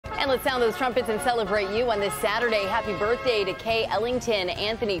And let's sound those trumpets and celebrate you on this Saturday. Happy birthday to Kay Ellington,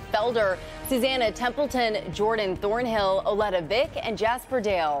 Anthony Felder, Susanna Templeton, Jordan Thornhill, Oletta Vick, and Jasper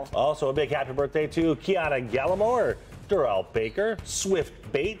Dale. Also a big happy birthday to Kiana Gallimore, Durrell Baker, Swift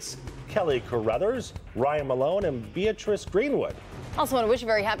Bates, Kelly Carruthers, Ryan Malone, and Beatrice Greenwood. Also want to wish a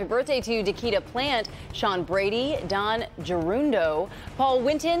very happy birthday to Dakita Plant, Sean Brady, Don Gerundo, Paul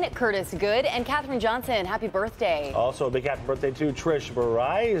Winton, Curtis Good, and Katherine Johnson. Happy birthday. Also a big happy birthday to Trish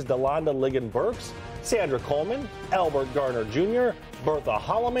Barais, Delonda Ligon-Burks, Sandra Coleman, Albert Garner Jr., Bertha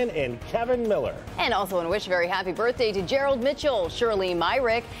Holloman, and Kevin Miller. And also want to wish a very happy birthday to Gerald Mitchell, Shirley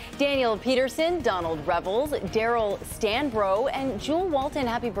Myrick, Daniel Peterson, Donald Revels, Daryl Stanbro, and Jewel Walton.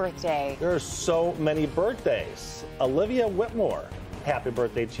 Happy birthday. There are so many birthdays. Olivia Whitmore, happy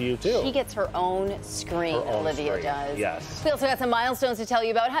birthday to you, too. She gets her own screen, Olivia does. Yes. We also got some milestones to tell you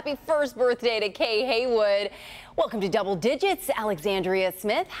about. Happy first birthday to Kay Haywood. Welcome to Double Digits, Alexandria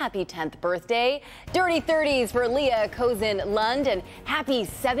Smith. Happy 10th birthday. Dirty 30s for Leah Cozen-Lund, and happy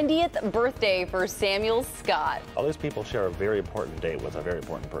 70th birthday for Samuel Scott. All these people share a very important date with a very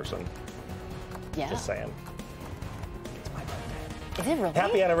important person. Yeah. Just saying. Is it really?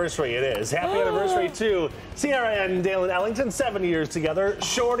 Happy anniversary, it is. Happy anniversary to Sierra and Dalen Ellington, 7 years together.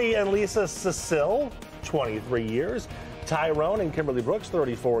 Shorty and Lisa Cecile, 23 years. Tyrone and Kimberly Brooks,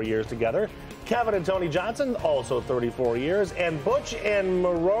 34 years together. Kevin and Tony Johnson, also 34 years. And Butch and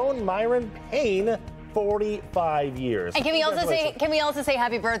Myron Payne, 45 years. And can we also say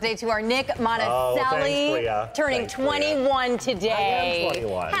happy birthday to our Nick Monticelli, turning 21 today. I am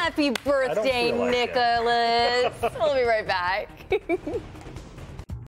 21. Happy birthday, Nicholas. We'll be right back.